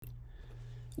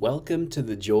Welcome to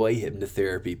the Joy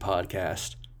Hypnotherapy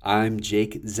podcast. I'm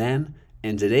Jake Zen,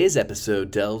 and today's episode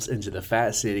delves into the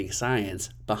fascinating science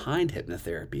behind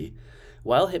hypnotherapy.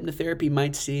 While hypnotherapy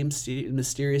might seem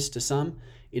mysterious to some,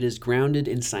 it is grounded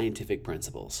in scientific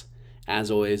principles. As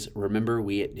always, remember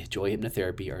we at Joy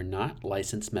Hypnotherapy are not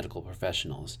licensed medical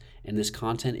professionals, and this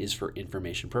content is for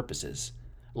information purposes.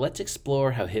 Let's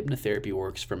explore how hypnotherapy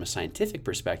works from a scientific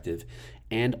perspective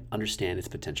and understand its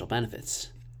potential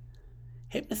benefits.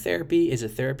 Hypnotherapy is a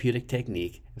therapeutic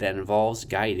technique that involves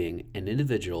guiding an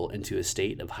individual into a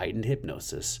state of heightened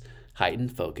hypnosis,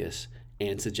 heightened focus,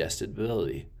 and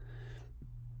suggestibility.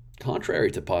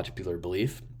 Contrary to popular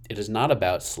belief, it is not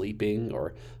about sleeping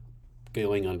or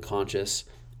going unconscious.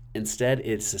 Instead,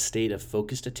 it's a state of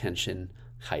focused attention,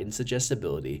 heightened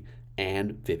suggestibility,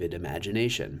 and vivid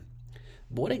imagination.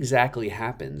 What exactly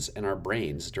happens in our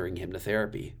brains during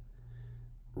hypnotherapy?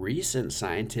 Recent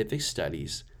scientific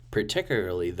studies,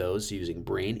 particularly those using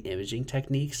brain imaging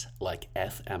techniques like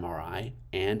fMRI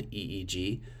and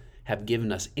EEG, have given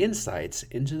us insights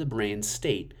into the brain's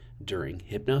state during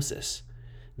hypnosis.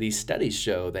 These studies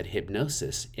show that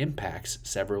hypnosis impacts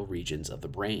several regions of the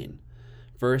brain.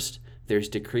 First, there's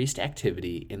decreased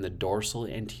activity in the dorsal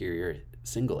anterior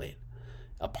cingulate,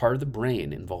 a part of the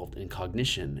brain involved in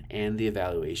cognition and the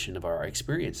evaluation of our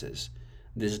experiences.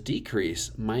 This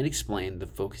decrease might explain the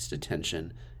focused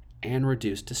attention and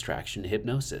reduce distraction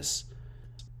hypnosis.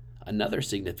 Another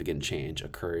significant change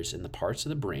occurs in the parts of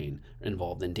the brain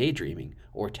involved in daydreaming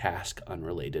or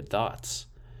task-unrelated thoughts.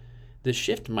 This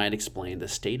shift might explain the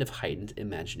state of heightened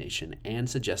imagination and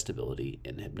suggestibility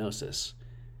in hypnosis.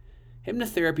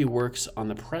 Hypnotherapy works on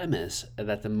the premise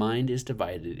that the mind is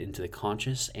divided into the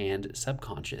conscious and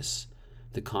subconscious.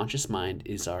 The conscious mind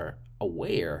is our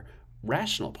aware,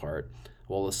 rational part,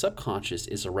 while the subconscious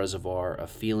is a reservoir of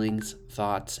feelings,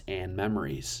 thoughts, and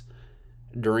memories.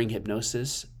 During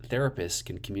hypnosis, therapists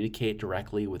can communicate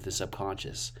directly with the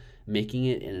subconscious, making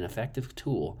it an effective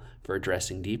tool for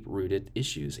addressing deep-rooted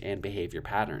issues and behavior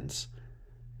patterns.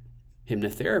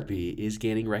 Hypnotherapy is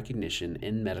gaining recognition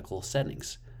in medical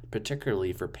settings,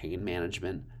 particularly for pain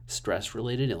management,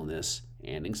 stress-related illness,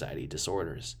 and anxiety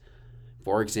disorders.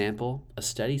 For example, a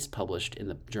study published in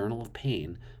the Journal of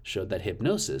Pain showed that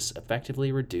hypnosis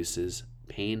effectively reduces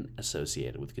pain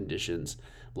associated with conditions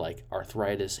like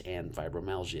arthritis and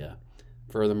fibromyalgia.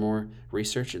 Furthermore,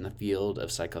 research in the field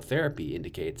of psychotherapy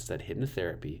indicates that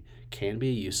hypnotherapy can be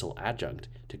a useful adjunct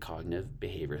to cognitive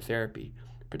behavior therapy,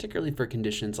 particularly for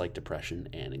conditions like depression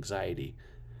and anxiety.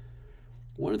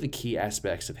 One of the key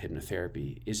aspects of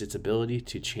hypnotherapy is its ability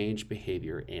to change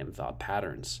behavior and thought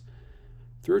patterns.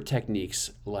 Through techniques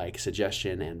like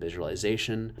suggestion and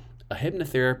visualization, a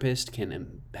hypnotherapist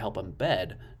can help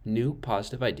embed new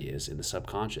positive ideas in the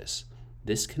subconscious.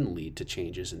 This can lead to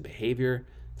changes in behavior,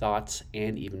 thoughts,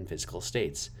 and even physical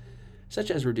states,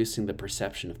 such as reducing the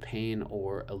perception of pain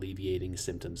or alleviating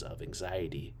symptoms of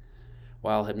anxiety.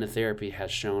 While hypnotherapy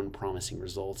has shown promising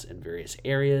results in various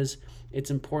areas, it's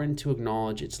important to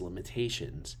acknowledge its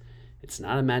limitations. It's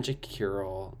not a magic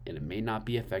cure-all, and it may not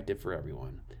be effective for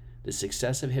everyone. The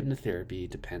success of hypnotherapy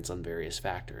depends on various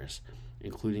factors,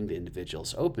 including the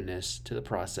individual's openness to the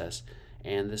process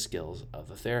and the skills of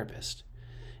the therapist.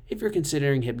 If you're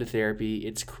considering hypnotherapy,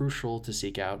 it's crucial to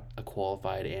seek out a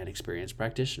qualified and experienced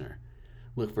practitioner.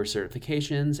 Look for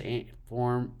certifications and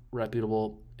form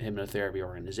reputable hypnotherapy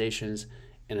organizations,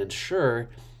 and ensure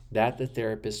that the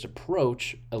therapist's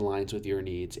approach aligns with your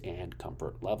needs and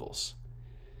comfort levels.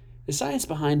 The science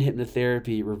behind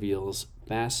hypnotherapy reveals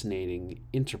fascinating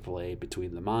interplay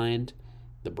between the mind,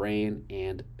 the brain,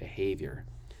 and behavior.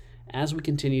 As we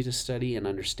continue to study and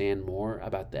understand more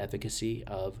about the efficacy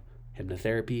of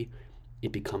hypnotherapy,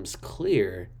 it becomes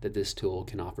clear that this tool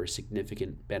can offer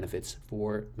significant benefits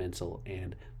for mental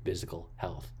and physical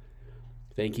health.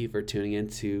 Thank you for tuning in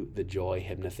to the Joy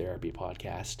Hypnotherapy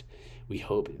podcast. We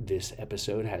hope this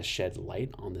episode has shed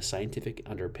light on the scientific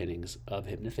underpinnings of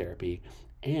hypnotherapy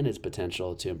and its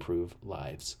potential to improve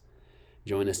lives.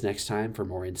 Join us next time for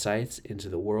more insights into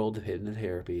the world of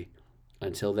hypnotherapy.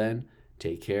 Until then,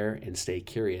 take care and stay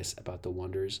curious about the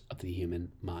wonders of the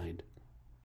human mind.